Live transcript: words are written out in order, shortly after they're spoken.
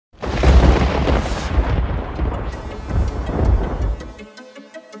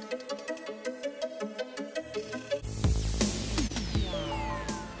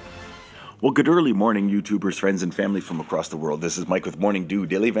Well, good early morning, YouTubers, friends, and family from across the world. This is Mike with Morning Dew,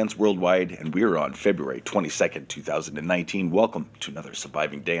 daily events worldwide, and we're on February 22nd, 2019. Welcome to another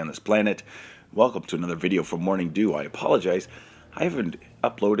surviving day on this planet. Welcome to another video from Morning Dew. I apologize. I haven't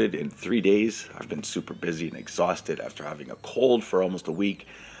uploaded in 3 days. I've been super busy and exhausted after having a cold for almost a week.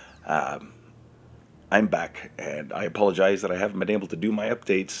 I'm back, and I apologize that I haven't been able to do my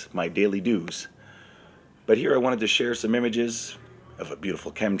updates, my daily dews. But here I wanted to share some images of a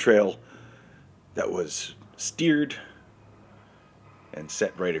beautiful chemtrail that was steered and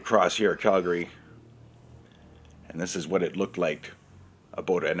set right across here at Calgary. And this is what it looked like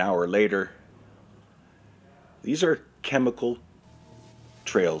about an hour later. These are chemical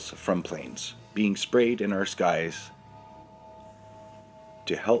trails from planes being sprayed in our skies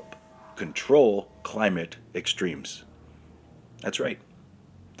to help control climate extremes. That's right.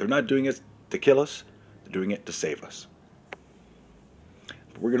 They're not doing it to kill us, they're doing it to save us.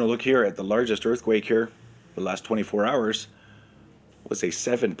 We're going to look here at the largest earthquake here. The last 24 hours was a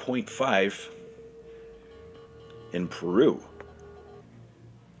 7.5 in Peru.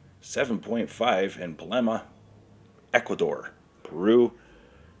 7.5 in Palora, Ecuador. Peru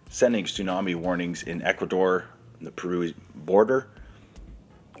sending tsunami warnings in Ecuador, the Peru border.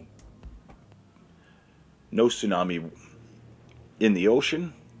 No tsunami in the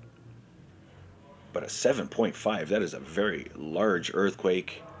ocean. But a 7.5, that is a very large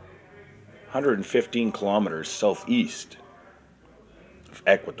earthquake, 115 kilometers southeast of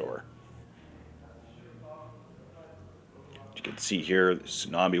Ecuador. You can see here, the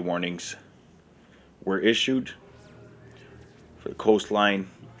tsunami warnings were issued for the coastline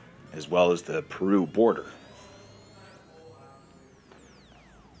as well as the Peru border.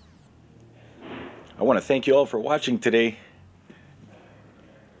 I want to thank you all for watching today.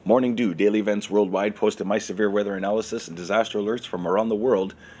 Morning Dew, daily events worldwide, posted my severe weather analysis and disaster alerts from around the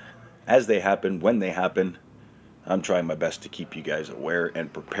world as they happen, when they happen. I'm trying my best to keep you guys aware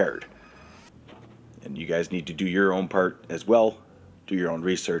and prepared. And you guys need to do your own part as well, do your own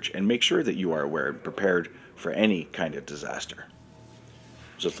research, and make sure that you are aware and prepared for any kind of disaster.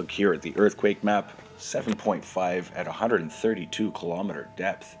 Just look here at the earthquake map, 7.5 at 132 kilometer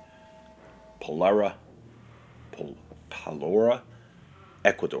depth. Palora,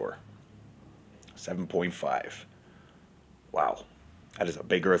 Ecuador, 7.5. Wow, that is a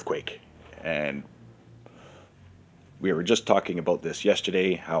big earthquake. And we were just talking about this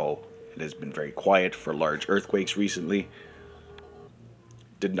yesterday, how it has been very quiet for large earthquakes recently.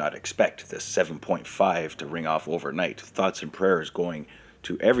 Did not expect this 7.5 to ring off overnight. Thoughts and prayers going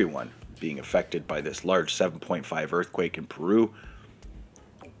to everyone being affected by this large 7.5 earthquake in Peru.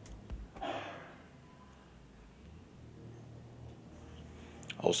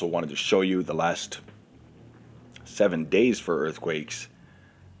 Also wanted to show you the last 7 days for earthquakes,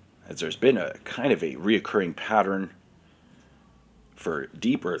 as there's been a kind of a reoccurring pattern for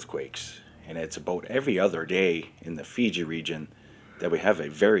deep earthquakes, and it's about every other day in the Fiji region that we have a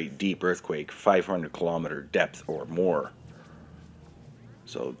very deep earthquake, 500 kilometer depth or more.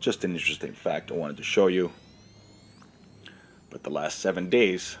 So just an interesting fact I wanted to show you. But the last 7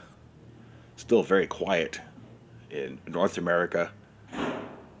 days, still very quiet in North America.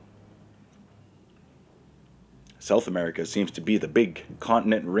 South America seems to be the big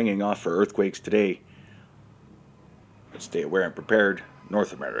continent ringing off for earthquakes today. But stay aware and prepared,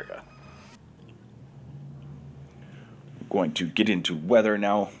 North America. I'm going to get into weather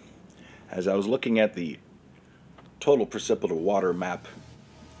now. As I was looking at the total precipitable water map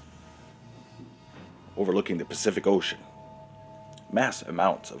overlooking the Pacific Ocean, mass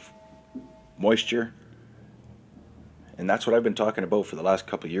amounts of moisture. And that's what I've been talking about for the last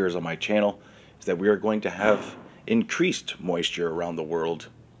couple of years on my channel, is that we are going to have increased moisture around the world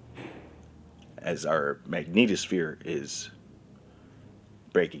as our magnetosphere is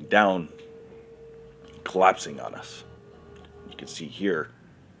breaking down, collapsing on us. You can see here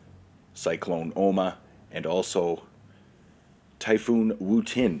CycloneOMA and also Typhoon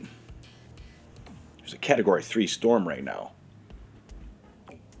WUTIP. There's a Category 3 storm right now.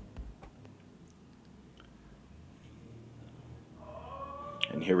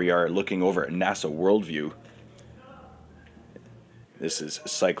 And here we are looking over at NASA Worldview. This is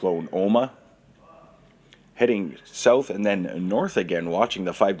CycloneOMA heading south and then north again. Watching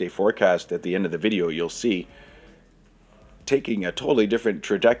the 5-day forecast at the end of the video, you'll see taking a totally different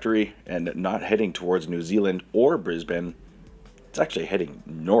trajectory and not heading towards New Zealand or Brisbane. It's actually heading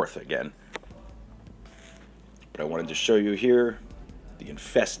north again. But I wanted to show you here the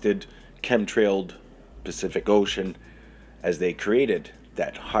infested, chemtrailed Pacific Ocean as they created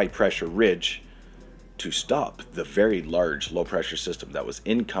that high pressure ridge to stop the very large low pressure system that was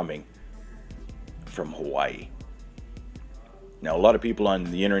incoming from Hawaii. Now, a lot of people on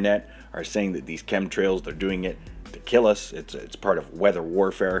the internet are saying that these chemtrails, they're doing it to kill us. It's part of weather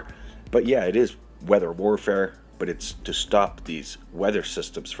warfare. But yeah, it is weather warfare, but it's to stop these weather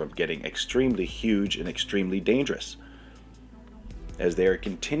systems from getting extremely huge and extremely dangerous, as they are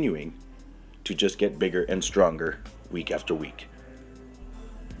continuing to just get bigger and stronger week after week.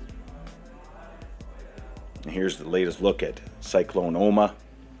 And here's the latest look at CycloneOMA.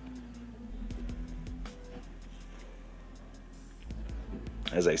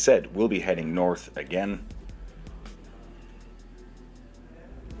 As I said, we'll be heading north again.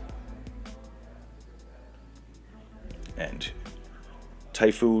 And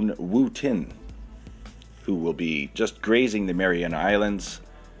Typhoon WUTIP, who will be just grazing the Mariana Islands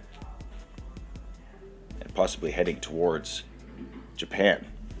and possibly heading towards Japan.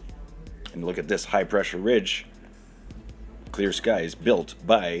 And look at this high pressure ridge, clear skies, built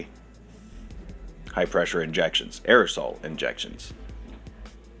by high pressure injections, aerosol injections.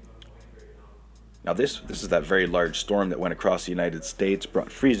 Now this is that very large storm that went across the United States,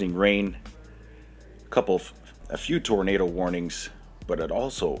 brought freezing rain, a few tornado warnings, but it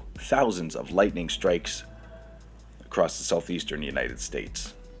also thousands of lightning strikes across the southeastern United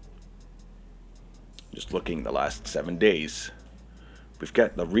States. Just looking the last 7 days, we've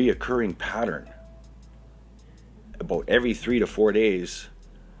got the reoccurring pattern. About every 3 to 4 days,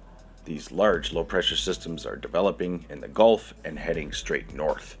 these large low pressure systems are developing in the Gulf and heading straight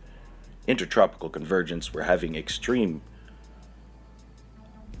north. Intertropical convergence, we're having extreme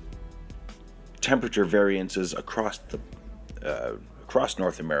temperature variances across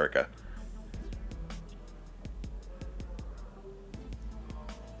North America.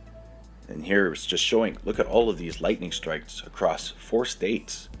 And here it's just showing, look at all of these lightning strikes across 4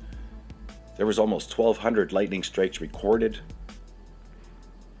 states. There was almost 1,200 lightning strikes recorded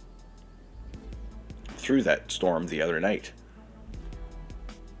through that storm the other night.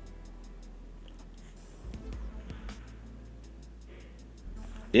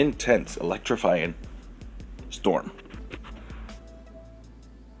 Intense, electrifying storm.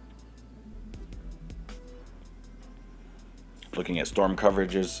 Looking at storm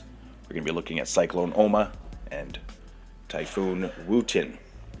coverages, we're going to be looking at CycloneOMA and Typhoon WUTIP.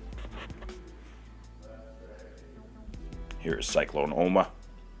 Here is CycloneOMA.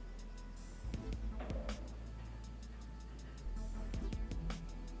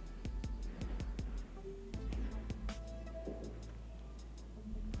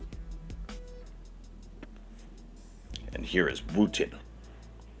 And here is WUTIP.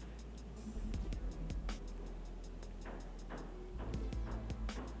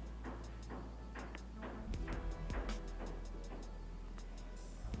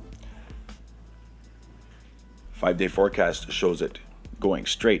 Five-day forecast shows it going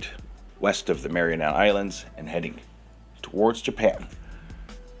straight west of the Mariana Islands and heading towards Japan.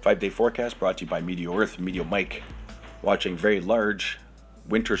 5-day forecast brought to you by Meteo Earth and Meteo Mike. Watching very large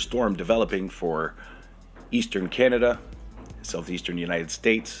winter storm developing for eastern Canada, southeastern United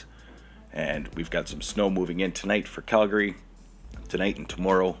States, and we've got some snow moving in tonight for Calgary. Tonight and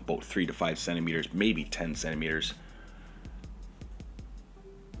tomorrow, about 3 to 5 centimeters, maybe 10 centimeters.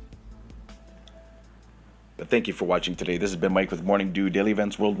 But thank you for watching today. This has been Mike with Morning Dew Daily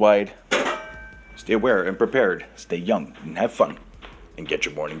Events Worldwide. Stay aware and prepared, stay young and have fun, and get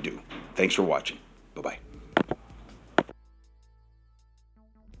your morning dew. Thanks for watching. Bye-bye.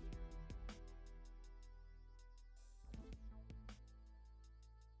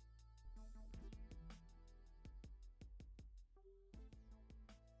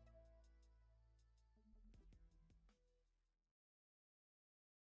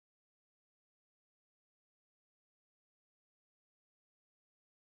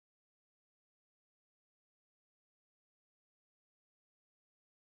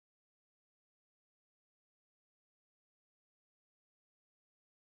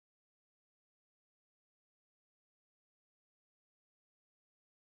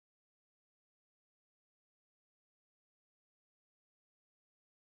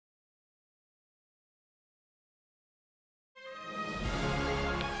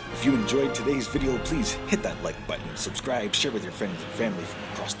 If you enjoyed today's video, please hit that like button, subscribe, share with your friends and family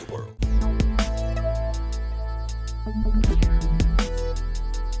from across the world.